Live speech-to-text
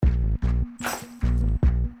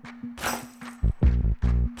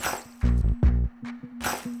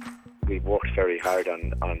very hard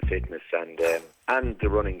on fitness and the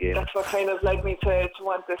running game. That's what kind of led me to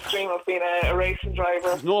want this dream of being a racing driver.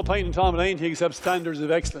 There's no point in talking about anything except standards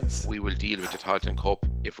of excellence. We will deal with the Tailteann Cup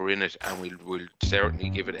if we're in it, and we'll certainly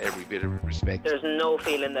give it every bit of respect. There's no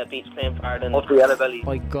feeling that beats playing for Ireland up the yellow belly.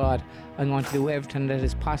 By God, I'm going to do everything that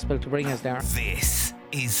is possible to bring us there. This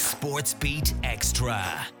is SportsBeat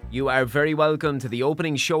Xtra. You are very welcome to the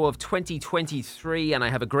opening show of 2023, and I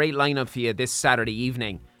have a great lineup for you this Saturday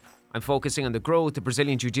evening. I'm focusing on the growth of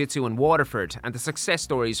Brazilian Jiu-Jitsu in Waterford and the success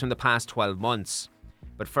stories from the past 12 months.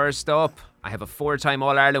 But first up, I have a 4-time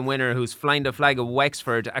All-Ireland winner who's flying the flag of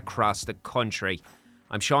Wexford across the country.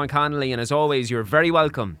 I'm Sean Connolly, and as always, you're very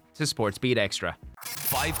welcome to SportsBeat Xtra.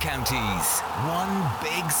 5 counties, one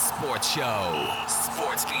big sports show.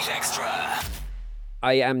 SportsBeat Xtra.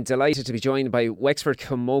 I am delighted to be joined by Wexford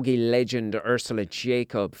Camogie legend Ursula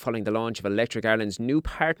Jacob following the launch of Electric Ireland's new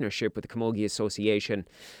partnership with the Camogie Association.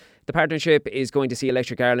 The partnership is going to see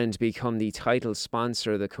Electric Ireland become the title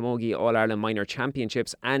sponsor of the Camogie All-Ireland Minor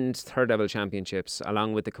Championships and Third Level Championships,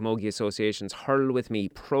 along with the Camogie Association's Hurl With Me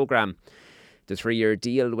programme. The 3-year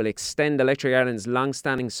deal will extend Electric Ireland's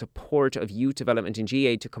long-standing support of youth development in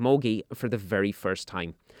GA to Camogie for the very first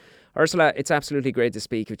time. Ursula, it's absolutely great to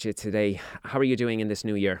speak with you today. How are you doing in this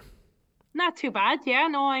new year? Not too bad, yeah.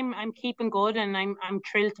 No, I'm keeping good, and I'm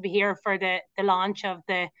thrilled to be here for the launch of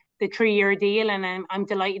the 3-year deal, and I'm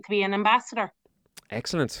delighted to be an ambassador.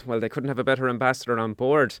 Excellent. Well, they couldn't have a better ambassador on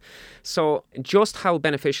board. So just how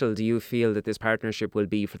beneficial do you feel that this partnership will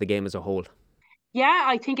be for the game as a whole? Yeah,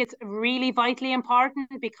 I think it's really vitally important,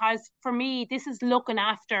 because for me, this is looking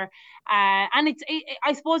after, and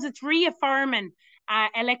I suppose it's reaffirming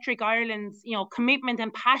Electric Ireland's commitment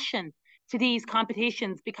and passion to these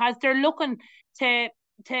competitions, because they're looking to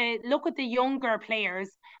look at the younger players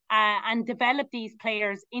and develop these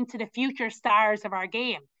players into the future stars of our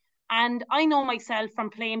game. And I know myself from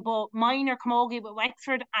playing both minor camogie with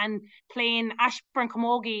Wexford and playing Ashburn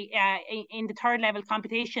camogie in the third level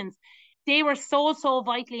competitions. They were so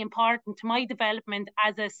vitally important to my development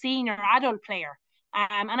as a senior adult player.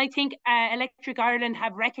 And I think Electric Ireland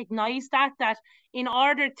have recognised that in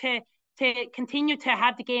order to continue to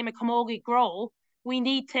have the game of camogie grow, we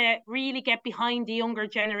need to really get behind the younger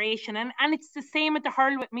generation. And it's the same with the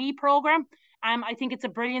Hurl With Me programme. I think it's a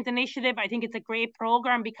brilliant initiative. I think it's a great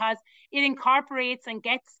programme because it incorporates and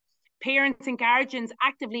gets parents and guardians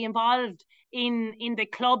actively involved in the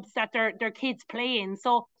clubs that their kids play in.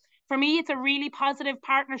 So for me, it's a really positive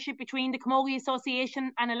partnership between the Camogie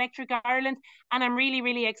Association and Electric Ireland, and I'm really,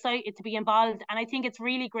 really excited to be involved. And I think it's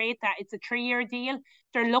really great that it's a 3-year deal.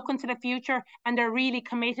 They're looking to the future, and they're really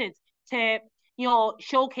committed to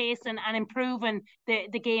showcasing and improving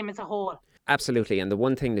the game as a whole. Absolutely. And the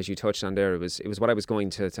one thing that you touched on there, it was what I was going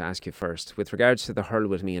to ask you first. With regards to the Hurl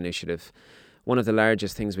With Me initiative, one of the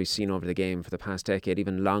largest things we've seen over the game for the past decade,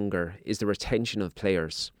 even longer, is the retention of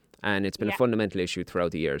players. And it's been a fundamental issue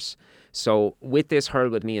throughout the years. So with this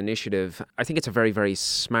Hurl With Me initiative, I think it's a very, very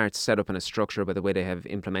smart setup and a structure by the way they have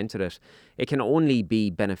implemented it. It can only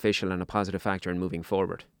be beneficial and a positive factor in moving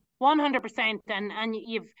forward. 100%, and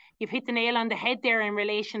you've hit the nail on the head there in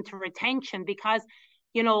relation to retention, because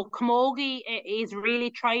camogie is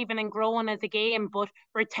really thriving and growing as a game, but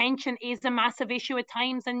retention is a massive issue at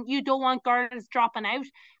times, and you don't want girls dropping out.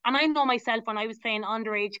 And I know myself, when I was playing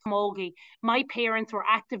underage camogie, my parents were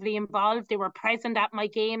actively involved. They were present at my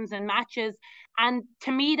games and matches. And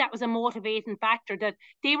to me, that was a motivating factor, that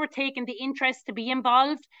they were taking the interest to be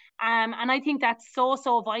involved. And I think that's so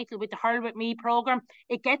vital with the Hurl With Me programme.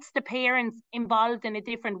 It gets the parents involved in a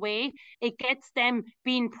different way. It gets them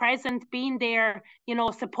being present, being there,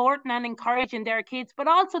 supporting and encouraging their kids, but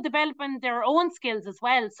also developing their own skills as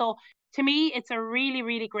well. So to me, it's a really,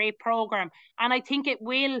 really great programme. And I think it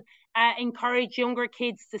will encourage younger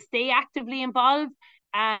kids to stay actively involved.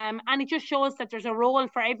 And it just shows that there's a role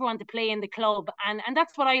for everyone to play in the club. And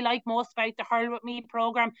that's what I like most about the Hurl With Me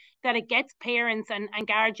programme, that it gets parents and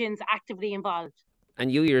guardians actively involved.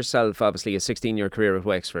 And you yourself, obviously, a 16-year career at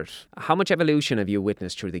Wexford. How much evolution have you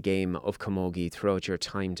witnessed through the game of camogie throughout your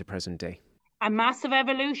time to present day? A massive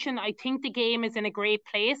evolution. I think the game is in a great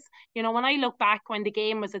place. When I look back when the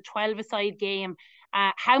game was a 12-a-side game,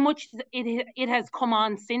 how much it has come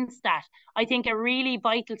on since that. I think a really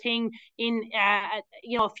vital thing in,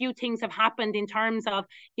 a few things have happened in terms of,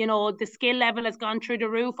 the skill level has gone through the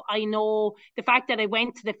roof. I know the fact that I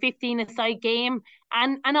went to the 15-a-side game,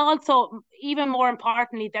 and also, even more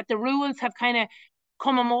importantly, that the rules have kind of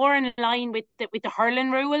come more in line with the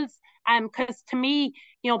hurling rules. Because to me,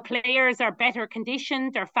 players are better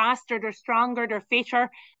conditioned, they're faster, they're stronger, they're fitter.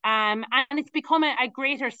 And it's become a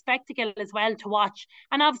greater spectacle as well to watch.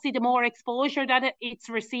 And obviously, the more exposure that it's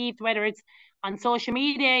received, whether it's on social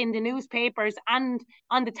media, in the newspapers, and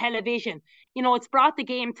on the television, it's brought the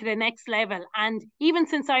game to the next level. And even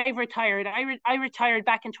since I've retired, I retired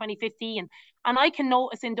back in 2015, and I can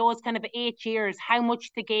notice in those kind of 8 years how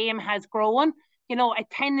much the game has grown.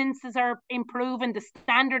 Attendances are improving, the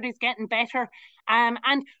standard is getting better. And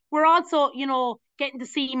we're also, getting to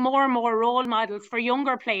see more and more role models for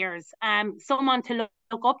younger players, someone to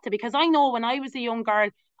look up to. Because I know when I was a young girl,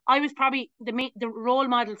 I was probably the role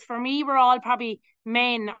models for me were all probably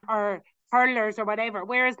men or hurlers or whatever.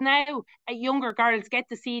 Whereas now, younger girls get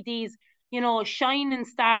to see these, shining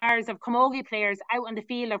stars of camogie players out on the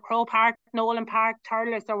field of Croke Park, Nolan Park,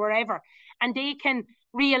 Thurles or wherever. And they can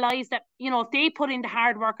realise that, if they put in the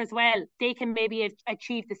hard work as well, they can maybe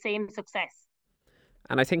achieve the same success.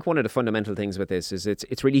 And I think one of the fundamental things with this is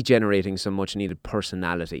it's really generating some much needed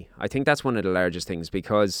personality. I think that's one of the largest things,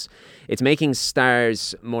 because it's making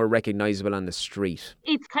stars more recognisable on the street.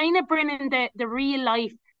 It's kind of bringing the real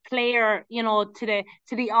life player, to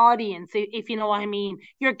the audience, if you know what I mean.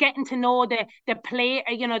 You're getting to know the player,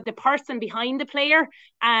 the person behind the player.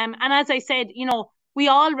 And as I said, we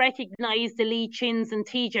all recognise the Lee Chins and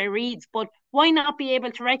TJ Reeds, but why not be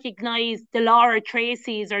able to recognise the Laura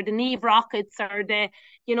Tracy's or the Niamh Rockets or the,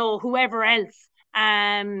 whoever else,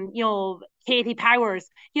 Katie Powers.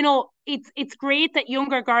 It's great that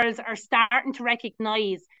younger girls are starting to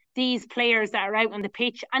recognise these players that are out on the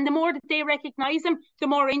pitch. And the more that they recognise them, the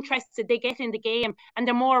more interested they get in the game, and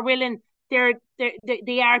the more willing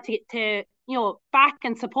they are to back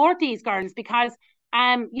and support these girls, because,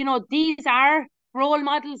 these are role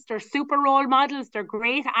models, they're super role models, they're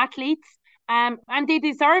great athletes, and they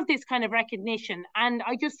deserve this kind of recognition. And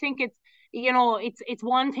I just think it's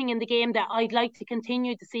one thing in the game that I'd like to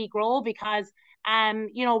continue to see grow, because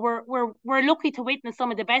we're lucky to witness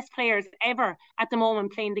some of the best players ever at the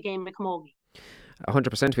moment playing the game of camogie.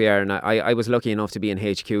 100% we are, and I was lucky enough to be in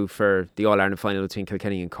HQ for the All-Ireland final between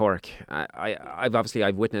Kilkenny and Cork.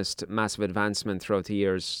 I've witnessed massive advancement throughout the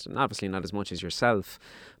years, and obviously not as much as yourself.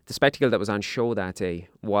 The spectacle that was on show that day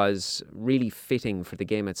was really fitting for the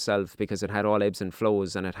game itself, because it had all ebbs and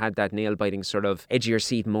flows, and it had that nail-biting sort of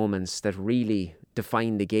edge-of-your-seat moments that really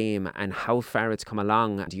define the game and how far it's come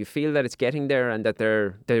along. Do you feel that it's getting there, and that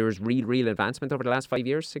there's real advancement over the last 5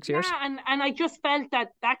 years, 6 years? Yeah, and I just felt that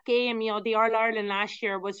game, the All-Ireland last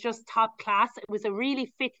year was just top class. It was a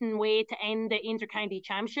really fitting way to end the Inter-County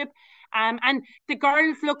Championship. And the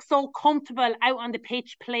girls look so comfortable out on the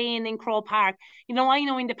pitch playing in Croke Park. I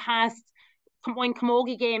know in the past, when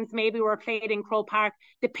camogie games maybe were played in Croke Park,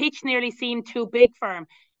 the pitch nearly seemed too big for them.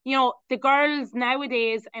 The girls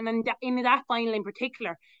nowadays, and in that final in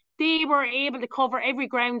particular, they were able to cover every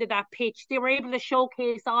ground of that pitch. They were able to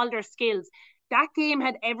showcase all their skills. That game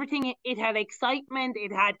had everything. It had excitement,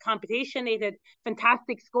 it had competition, it had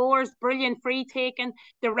fantastic scores, brilliant free taking.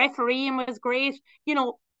 The refereeing was great.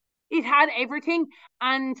 It had everything.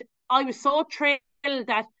 And I was so thrilled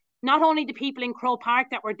that not only the people in Croke Park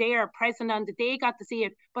that were there present on the day got to see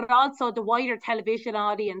it, but also the wider television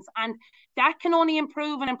audience. And that can only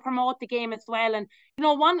improve and promote the game as well. And,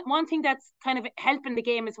 one thing that's kind of helping the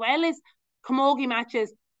game as well is camogie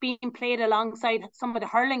matches being played alongside some of the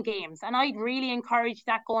hurling games. And I'd really encourage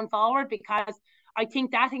that going forward, because I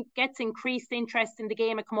think that gets increased interest in the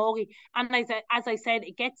game of camogie. And as I said,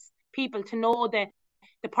 it gets people to know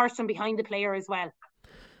the person behind the player as well.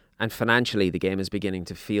 And financially, the game is beginning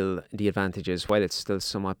to feel the advantages. While it's still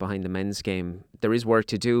somewhat behind the men's game, there is work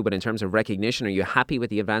to do. But in terms of recognition, are you happy with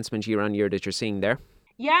the advancement year on year that you're seeing there?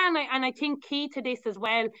 Yeah, and I think key to this as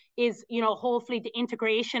well is, hopefully the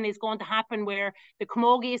integration is going to happen, where the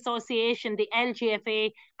Camogie Association, the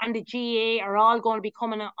LGFA and the GA are all going to be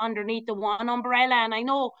coming underneath the one umbrella. And I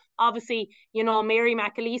know, obviously, Mary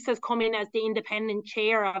McAleese has come in as the independent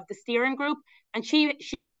chair of the steering group, and she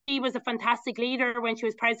was a fantastic leader when she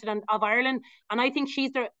was president of Ireland. And I think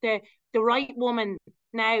she's the right woman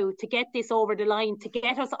now to get this over the line, to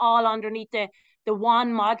get us all underneath the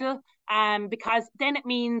one model, because then it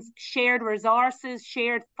means shared resources,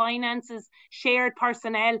 shared finances, shared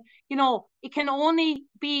personnel. It can only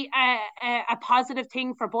be a positive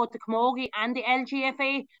thing for both the Camogie and the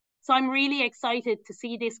LGFA. So I'm really excited to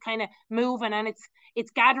see this kind of moving, and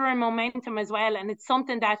it's gathering momentum as well. And it's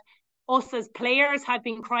something that us as players have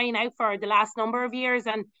been crying out for the last number of years.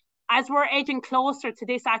 And as we're edging closer to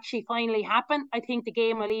this actually finally happen, I think the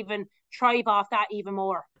game will even thrive off that even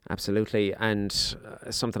more. Absolutely. And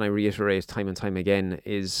something I reiterate time and time again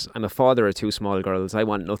is I'm a father of 2 small girls. I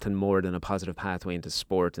want nothing more than a positive pathway into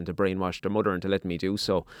sport and to brainwash their mother into letting me do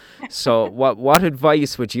so. So what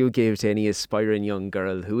advice would you give to any aspiring young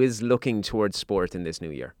girl who is looking towards sport in this new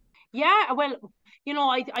year? Yeah, well,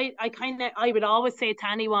 I would always say to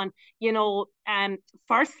anyone,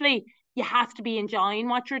 firstly, you have to be enjoying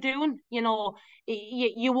what you're doing.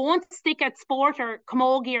 You won't stick at sport or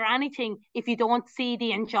camogie or anything if you don't see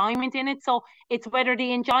the enjoyment in it. So it's whether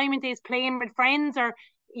the enjoyment is playing with friends or,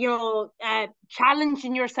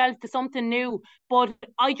 challenging yourself to something new. But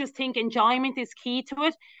I just think enjoyment is key to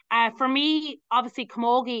it. For me, obviously,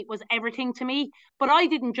 camogie was everything to me, but I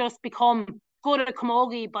didn't just become good at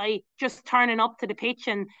camogie by just turning up to the pitch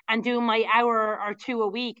and doing my hour or 2 a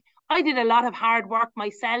week. I did a lot of hard work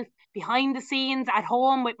myself behind the scenes at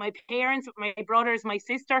home with my parents, with my brothers, my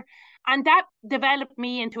sister, and that developed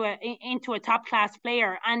me into a top class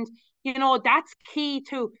player. And that's key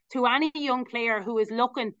to any young player who is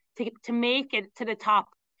looking to make it to the top.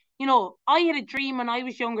 I had a dream when I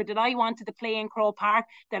was younger that I wanted to play in Croke Park,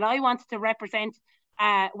 that I wanted to represent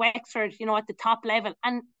Wexford, at the top level.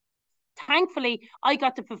 And thankfully, I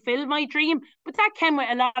got to fulfill my dream, but that came with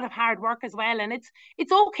a lot of hard work as well. And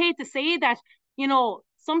it's okay to say that,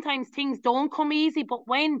 sometimes things don't come easy, but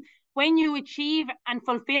when you achieve and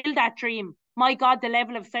fulfill that dream, my God, the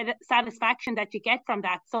level of satisfaction that you get from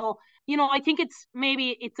that. So, I think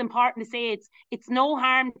it's important to say it's no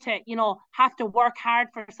harm to, have to work hard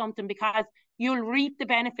for something, because you'll reap the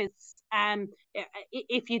benefits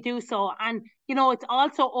if you do so. And, it's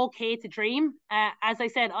also okay to dream. As I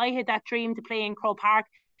said, I had that dream to play in Croke Park.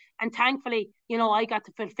 And thankfully, I got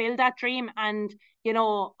to fulfill that dream. And,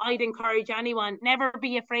 I'd encourage anyone, never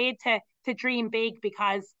be afraid to dream big,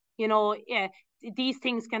 because, these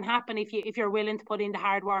things can happen if you're willing to put in the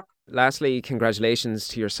hard work. Lastly, congratulations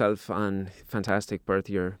to yourself on fantastic birth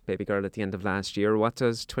of your baby girl at the end of last year. What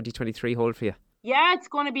does 2023 hold for you? Yeah, it's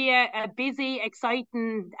going to be a busy,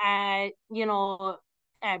 exciting,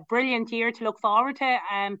 brilliant year to look forward to.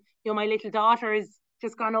 My little daughter is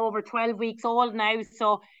just gone over 12 weeks old now,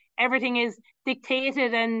 so everything is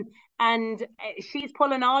dictated and she's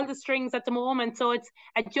pulling all the strings at the moment. So it's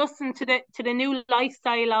adjusting to the new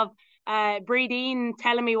lifestyle of Breedine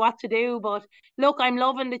telling me what to do. But look, I'm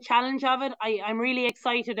loving the challenge of it. I'm really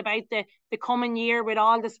excited about the coming year with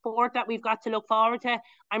all the sport that we've got to look forward to.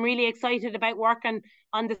 I'm really excited about working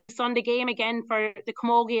on the Sunday game again for the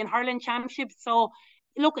Camogie and Hurling Championships. So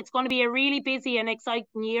look, it's going to be a really busy and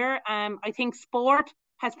exciting year. I think sport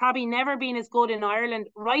has probably never been as good in Ireland,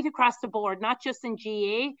 right across the board, not just in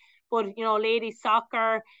GA, but, ladies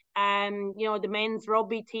soccer, the men's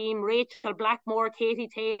rugby team, Rachel Blackmore, Katie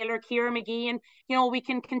Taylor, Ciara McGeehan. We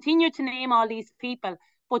can continue to name all these people,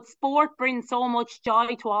 but sport brings so much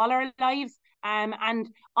joy to all our lives. And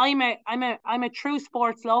I'm a true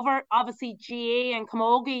sports lover. Obviously, GA and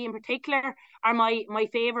Camogie in particular are my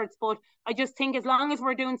favourites. But I just think as long as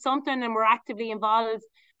we're doing something and we're actively involved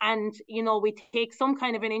and, we take some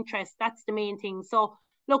kind of an interest, that's the main thing. So,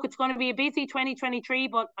 look, it's going to be a busy 2023,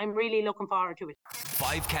 but I'm really looking forward to it.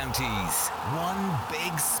 5 counties, one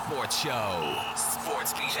big sports show.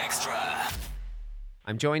 SportsBeat Xtra.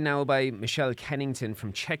 I'm joined now by Michelle Kennington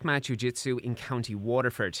from Checkmat Jiu-Jitsu in County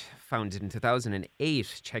Waterford. Founded in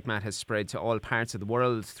 2008, Checkmat has spread to all parts of the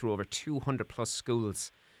world through over 200 plus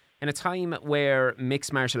schools. In a time where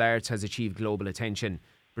mixed martial arts has achieved global attention,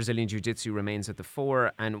 Brazilian Jiu-Jitsu remains at the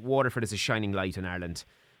fore and Waterford is a shining light in Ireland.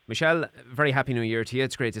 Michelle, very happy New Year to you.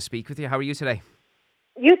 It's great to speak with you. How are you today?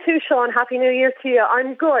 You too, Sean. Happy New Year to you.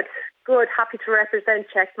 I'm good. Happy to represent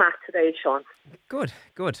Checkmat today, Sean. Good.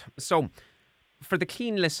 So, for the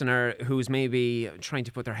keen listener who's maybe trying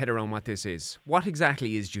to put their head around what this is, what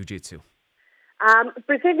exactly is Jiu-Jitsu?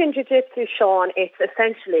 Brazilian Jiu-Jitsu, Sean, it's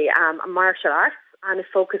essentially a martial arts, and it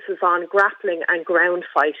focuses on grappling and ground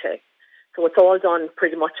fighting. So it's all done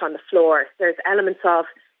pretty much on the floor. There's elements of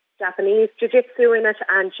Japanese Jiu-Jitsu in it,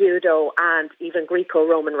 and Judo, and even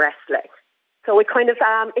Greco-Roman wrestling. So it kind of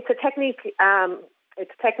it's a technique.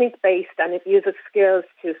 It's technique based, and it uses skills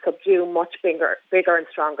to subdue much bigger and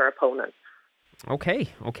stronger opponents. Okay.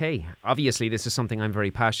 Obviously, this is something I'm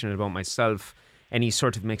very passionate about myself. Any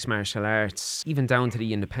sort of mixed martial arts, even down to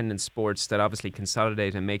the independent sports that obviously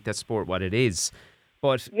consolidate and make that sport what it is.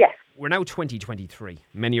 But yes, we're now 2023.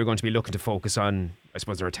 Many are going to be looking to focus on, I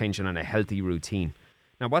suppose, their attention on a healthy routine.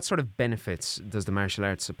 Now, what sort of benefits does the martial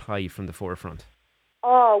arts supply from the forefront?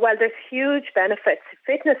 Oh, well, there's huge benefits.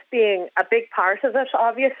 Fitness being a big part of it,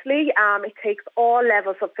 obviously. It takes all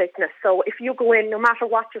levels of fitness. So if you go in, no matter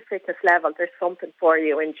what your fitness level, there's something for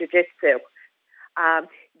you in jiu-jitsu.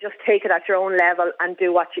 Just take it at your own level and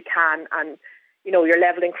do what you can. And, you know, your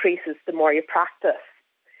level increases the more you practice.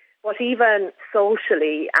 But even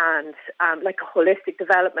socially and like a holistic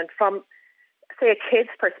development from, say, a kid's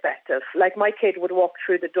perspective, like my kid would walk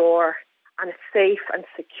through the door and it's safe and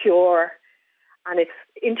secure and it's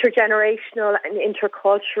intergenerational and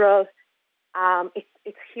intercultural.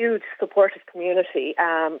 It's huge supportive community,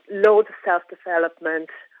 loads of self-development,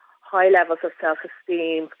 high levels of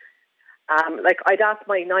self-esteem. Like I'd ask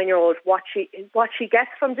my 9-year-old what she gets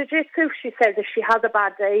from jiu-jitsu. She says if she has a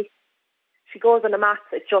bad day, she goes on the mats,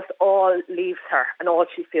 it just all leaves her and all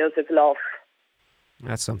she feels is love.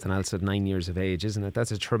 That's something else at 9 years of age, isn't it?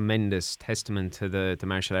 That's a tremendous testament to the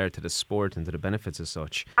martial art, to the sport and to the benefits as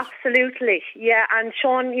such. Absolutely, yeah. And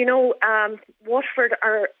Sean, you know, Waterford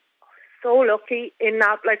are so lucky in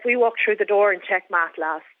that, like, we walked through the door in Checkmat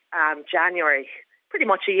last January, pretty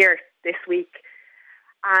much a year this week.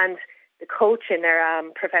 And the coach in there,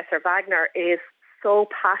 Professor Wagner, is so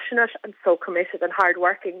passionate and so committed and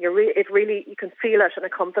hardworking. You can feel it and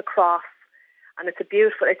it comes across. And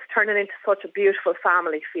it's turning into such a beautiful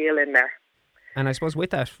family feel in there. And I suppose with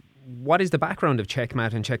that, what is the background of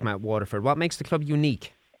Checkmat and Checkmat Waterford? What makes the club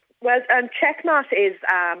unique? Well, Checkmat is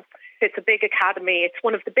it's a big academy. It's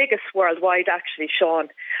one of the biggest worldwide, actually, Sean.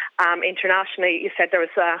 Internationally, you said there was,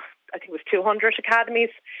 I think it was 200 academies.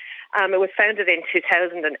 It was founded in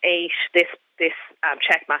 2008, this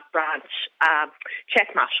Checkmat branch.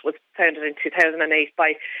 Checkmat was founded in 2008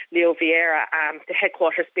 by Leo Vieira, the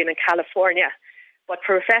headquarters being in California. But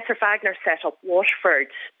Professor Wagner set up Waterford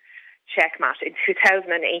Checkmat in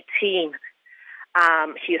 2018.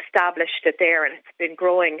 He established it there and it's been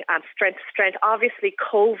growing strength to strength. Obviously,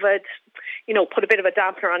 COVID, you know, put a bit of a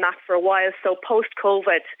dampener on that for a while. So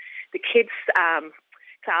post-COVID, the kids'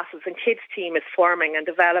 classes and kids' team is forming and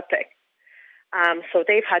developing. So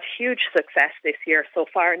they've had huge success this year so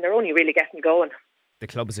far and they're only really getting going. The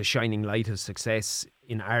club is a shining light of success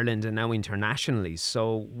in Ireland and now internationally.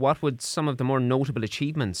 So what would some of the more notable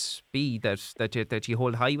achievements be that you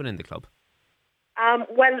hold high within the club?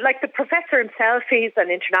 Well, like the professor himself, he's an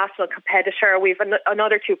international competitor. We've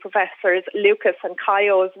another two professors, Lucas and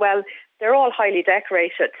Kayo as well. They're all highly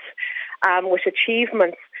decorated with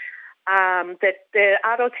achievements. That the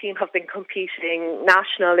adult team have been competing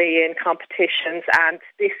nationally in competitions, and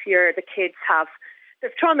this year the kids they've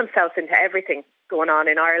thrown themselves into everything going on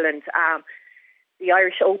in Ireland. The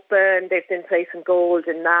Irish Open, they've been placing gold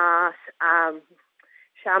in that.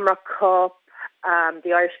 Shamrock Cup,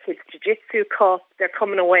 the Irish Kids Jiu-Jitsu Cup. They're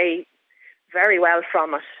coming away very well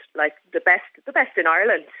from it, like the best in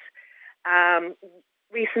Ireland.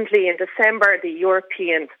 Recently in December, the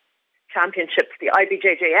European Championships, the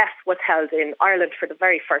IBJJF, was held in Ireland for the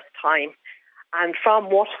very first time. And from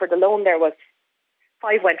Waterford alone, there was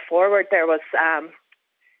 5 went forward. There was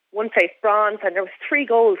 1 placed bronze, and there was 3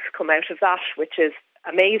 goals come out of that, which is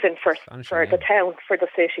amazing for the town, for the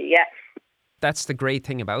city, yeah. That's the great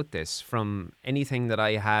thing about this. From anything that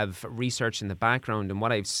I have researched in the background and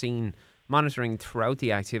what I've seen monitoring throughout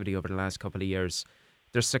the activity over the last couple of years,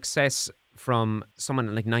 there's success from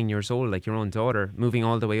someone like 9 years old, like your own daughter, moving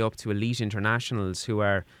all the way up to elite internationals who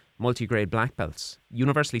are multi-grade black belts,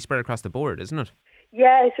 universally spread across the board, isn't it?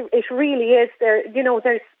 Yeah, it really is.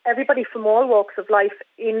 There's everybody from all walks of life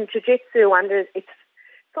in jiu-jitsu, and it's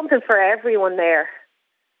something for everyone there.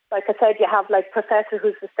 Like I said, you have like Professor,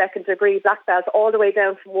 who's the 2nd degree black belt, all the way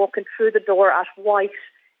down from walking through the door at white.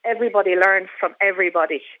 Everybody learns from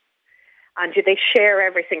everybody, and they share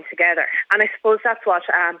everything together. And I suppose that's what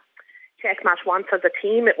Checkmat wants as a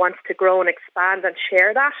team. It wants to grow and expand and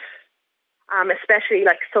share that, especially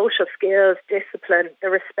like social skills, discipline, the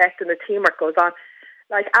respect and the teamwork goes on.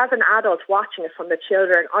 Like as an adult watching it from the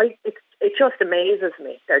children, it just amazes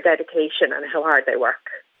me, their dedication and how hard they work.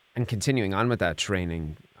 And continuing on with that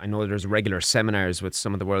training, I know there's regular seminars with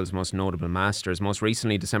some of the world's most notable masters. Most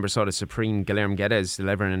recently, December saw the Supreme Guilherme Guedes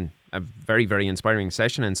delivering a very, very inspiring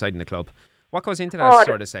session inside in the club. What goes into that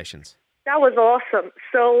sort of sessions? That was awesome.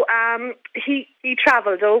 So he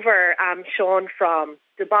travelled over, Sean, from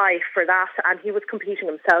Dubai for that, and he was competing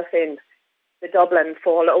himself in the Dublin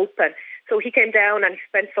Fall Open. So he came down and he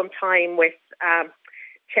spent some time with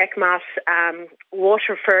Checkmat,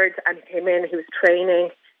 Waterford, and he came in, he was training,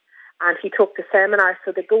 and he took the seminar.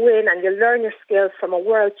 So they go in and you learn your skills from a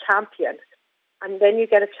world champion, and then you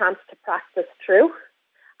get a chance to practice through.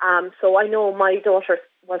 So I know my daughter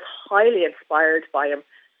was highly inspired by him.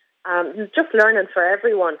 Just learning for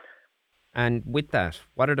everyone. And with that,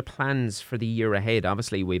 what are the plans for the year ahead?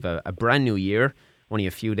 Obviously, we've a brand new year, only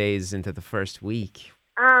a few days into the first week.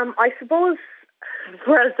 I suppose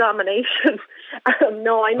world domination.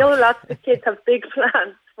 No, I know lots of kids have big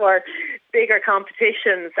plans for bigger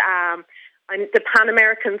competitions. And the Pan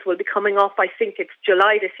Americans will be coming up. I think it's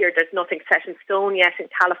July this year. There's nothing set in stone yet in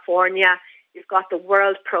California. You've got the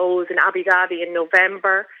World Pros in Abu Dhabi in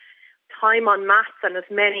November. Time on mats and as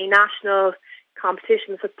many national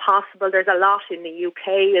competitions as possible. There's a lot in the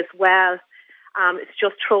UK as well. It's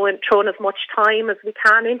just throwing as much time as we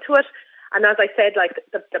can into it. And as I said, like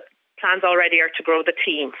the plans already are to grow the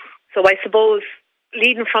team. So I suppose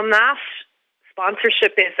leading from that,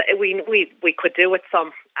 sponsorship is we could do with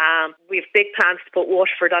some. We have big plans to put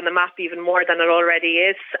Waterford on the map even more than it already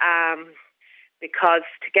is, because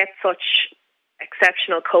to get such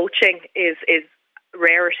exceptional coaching is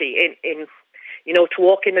rarity in to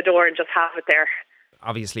walk in the door and just have it there.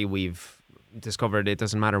 Obviously, we've discovered it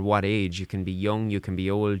doesn't matter what age. You can be young, you can be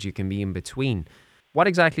old, you can be in between. What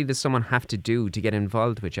exactly does someone have to do to get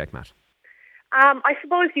involved with Checkmat? I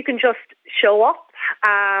suppose you can just show up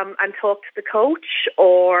and talk to the coach,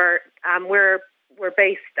 or we're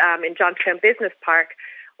based in Johnstown Business Park,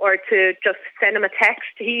 or to just send him a text.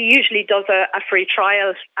 He usually does a free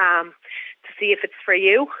trial to see if it's for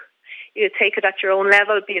you. You take it at your own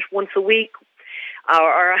level, be it once a week,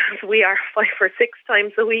 or as we are 5 or 6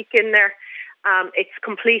 times a week in there. It's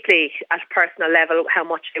completely at a personal level how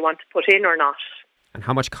much they want to put in or not. And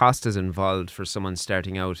how much cost is involved for someone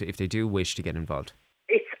starting out if they do wish to get involved?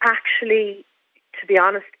 It's actually, to be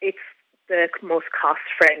honest, it's the most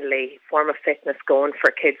cost-friendly form of fitness going for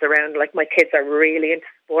kids around. Like, my kids are really into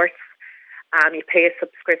sports. You pay a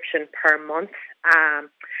subscription per month. I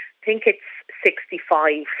think it's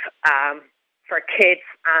 $65 for kids,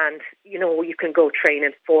 and you can go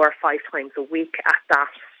training 4 or 5 times a week at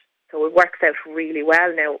that. So it works out really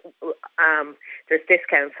well. Now, there's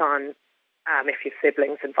discounts on if you have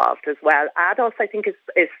siblings involved as well. Adults, I think, is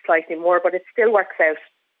slightly more, but it still works out,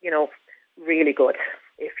 really good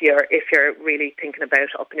if you're really thinking about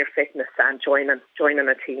upping your fitness and joining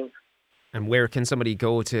a team. And where can somebody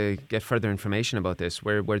go to get further information about this?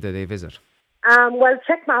 Where do they visit? Well,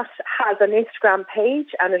 Checkmat has an Instagram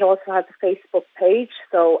page, and it also has a Facebook page,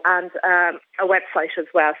 and a website as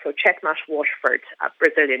well. So Checkmat Waterford,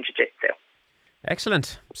 Brazilian Jiu-Jitsu.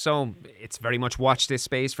 Excellent. So it's very much watch this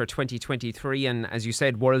space for 2023, and as you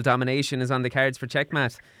said, world domination is on the cards for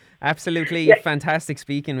Checkmat. Absolutely fantastic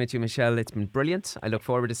speaking with you, Michelle. It's been brilliant. I look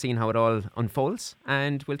forward to seeing how it all unfolds,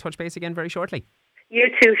 and we'll touch base again very shortly. You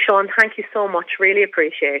too, Sean. Thank you so much. Really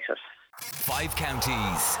appreciate it. 5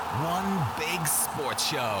 counties, 1 big sports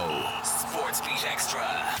show. SportsBeat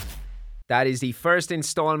Xtra. That is the first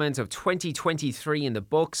instalment of 2023 in the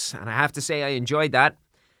books, and I have to say I enjoyed that.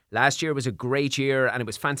 Last year was a great year, and it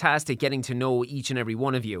was fantastic getting to know each and every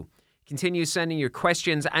one of you. Continue sending your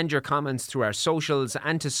questions and your comments through our socials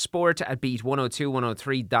and to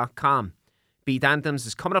sport@beat102103.com. Beat Anthems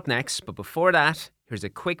is coming up next, but before that, here's a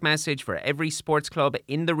quick message for every sports club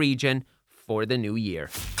in the region for the new year.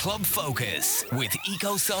 Club Focus with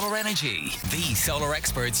Eco Solar Energy. The solar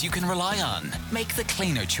experts you can rely on. Make the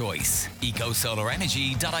cleaner choice.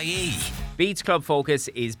 EcoSolarEnergy.ie. Beats Club Focus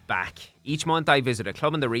is back. Each month I visit a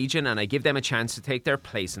club in the region and I give them a chance to take their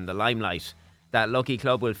place in the limelight. That lucky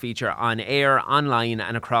club will feature on air, online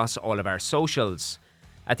and across all of our socials.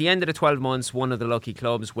 At the end of the 12 months, one of the lucky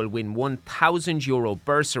clubs will win €1,000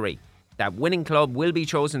 bursary. That winning club will be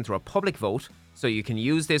chosen through a public vote, so you can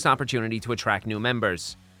use this opportunity to attract new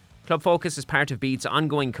members. Club Focus is part of Beat's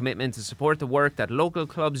ongoing commitment to support the work that local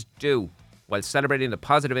clubs do, while celebrating the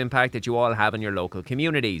positive impact that you all have in your local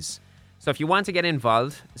communities. So if you want to get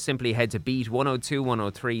involved, simply head to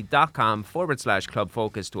beat102103.com/Club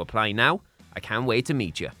Focus to apply now. I can't wait to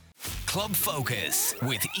meet you. Club Focus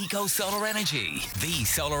with Eco Solar Energy. The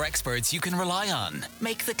solar experts you can rely on.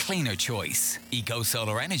 Make the cleaner choice.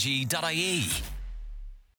 EcoSolarEnergy.ie.